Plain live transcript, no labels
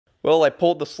Well, I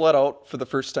pulled the sled out for the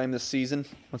first time this season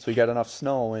once we got enough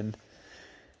snow, and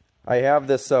I have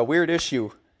this weird issue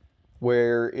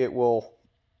where it will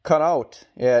cut out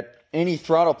at any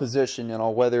throttle position,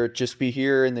 whether it just be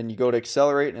here and then you go to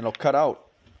accelerate and it'll cut out.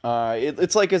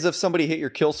 It's like as if somebody hit your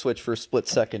kill switch for a split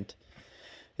second.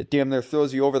 It damn near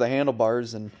throws you over the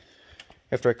handlebars, and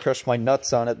after I crushed my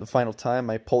nuts on it the final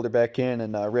time, I pulled her back in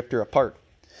and ripped her apart.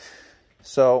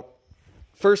 So,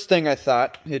 first thing I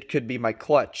thought, it could be my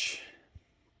clutch.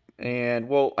 And,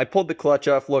 well, I pulled the clutch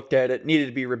off, looked at it, needed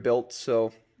to be rebuilt,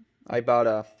 so I bought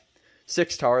a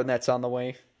 6-tower, and that's on the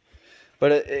way.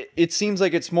 But it seems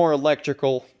like it's more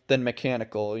electrical than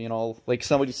mechanical, like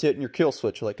somebody's hitting your kill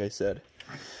switch, like I said.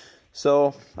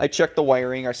 So, I checked the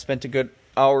wiring. I spent a good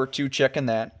hour or two checking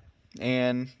that.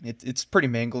 And it's pretty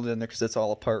mangled in there because it's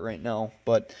all apart right now.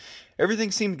 But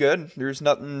everything seemed good. There's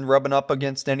nothing rubbing up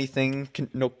against anything.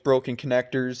 No broken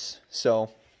connectors.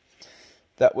 So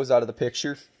that was out of the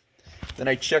picture. Then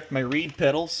I checked my reed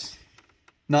pedals.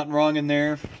 Nothing wrong in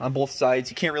there on both sides.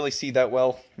 You can't really see that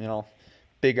well.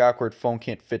 Big awkward phone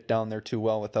can't fit down there too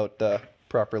well without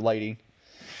proper lighting.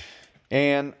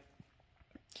 And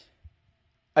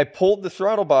I pulled the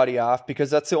throttle body off because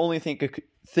that's the only thing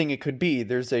it could be.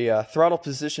 There's a throttle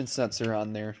position sensor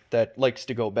on there that likes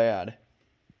to go bad.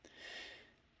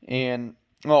 And,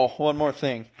 oh, one more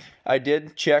thing. I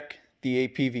did check the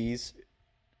APVs,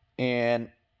 and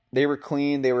they were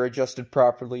clean. They were adjusted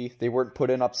properly. They weren't put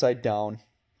in upside down.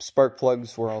 Spark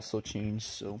plugs were also changed.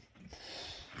 So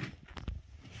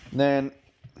then,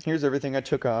 here's everything I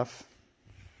took off.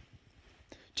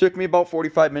 Took me about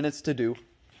 45 minutes to do.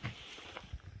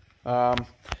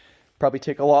 Probably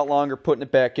take a lot longer putting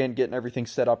it back in, getting everything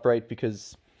set up right,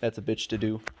 because that's a bitch to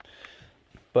do.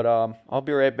 But I'll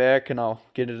be right back, and I'll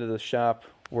get into the shop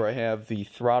where I have the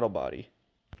throttle body.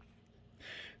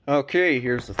 Okay,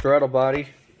 here's the throttle body.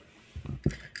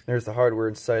 There's the hardware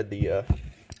inside the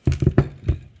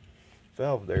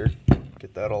valve there.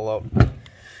 Get that all out.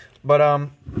 But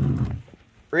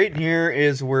right here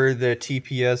is where the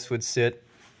TPS would sit.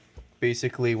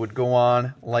 Basically would go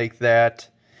on like that.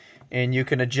 And you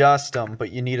can adjust them,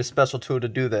 but you need a special tool to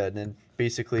do that. And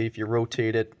basically, if you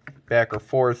rotate it back or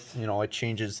forth, it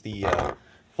changes the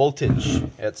voltage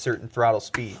at certain throttle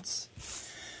speeds.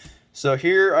 So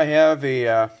here I have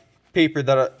a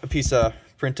piece of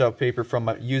printout paper from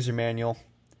a user manual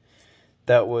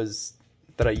that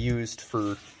I used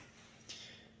for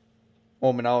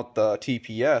ohming out the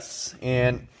TPS.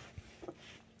 And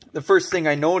the first thing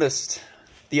I noticed,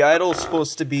 the idle is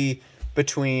supposed to be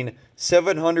between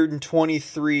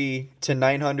 723 to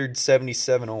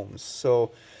 977 ohms.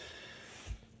 So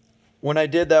when I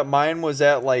did that, mine was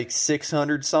at like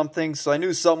 600 something. So I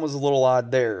knew something was a little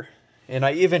odd there. And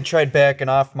I even tried backing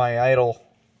off my idle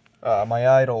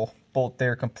bolt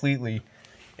there completely,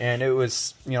 and it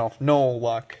was, no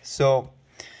luck. So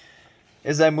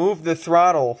as I moved the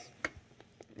throttle,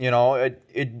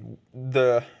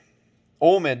 the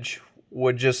ohmage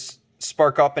would just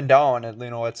spark up and down, and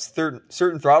at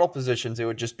certain throttle positions it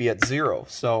would just be at 0.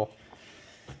 So,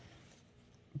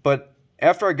 but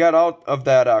after I got out of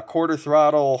that quarter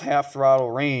throttle, half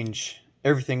throttle range,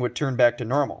 everything would turn back to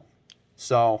normal.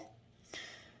 So,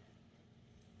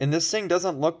 and this thing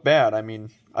doesn't look bad. I mean,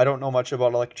 I don't know much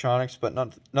about electronics, but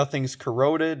nothing's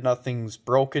corroded, nothing's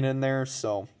broken in there.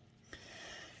 So,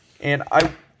 and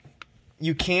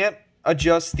you can't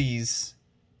adjust these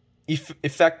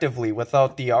effectively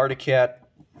without the Articat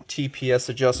TPS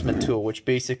adjustment tool, which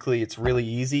basically it's really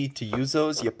easy to use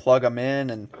those. You plug them in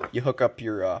and you hook up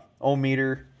your ohm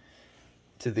meter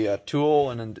to the tool,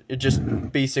 and it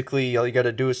just basically all you got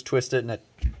to do is twist it and it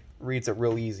reads it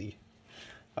real easy.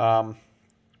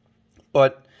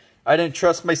 But I didn't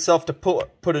trust myself to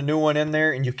put a new one in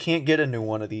there, and you can't get a new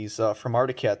one of these from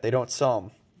Articat. They don't sell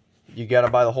them. You got to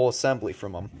buy the whole assembly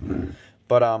from them.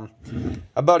 But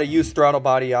I bought a used throttle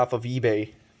body off of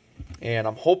eBay, and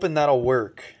I'm hoping that'll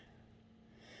work.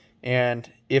 And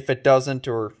if it doesn't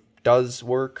or does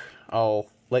work, I'll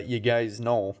let you guys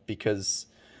know, because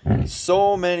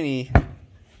so many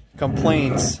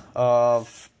complaints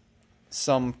of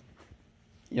some,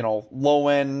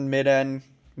 low-end, mid-end,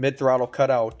 mid-throttle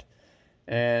cutout,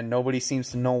 and nobody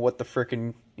seems to know what the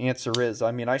frickin' answer is.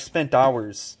 I mean, I spent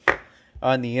hours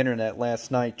on the internet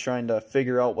last night trying to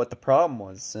figure out what the problem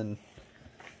was, and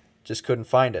just couldn't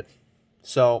find it.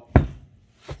 So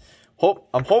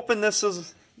I'm hoping this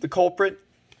is the culprit.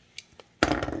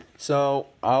 So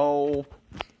I'll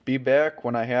be back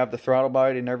when I have the throttle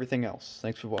body and everything else.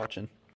 Thanks for watching.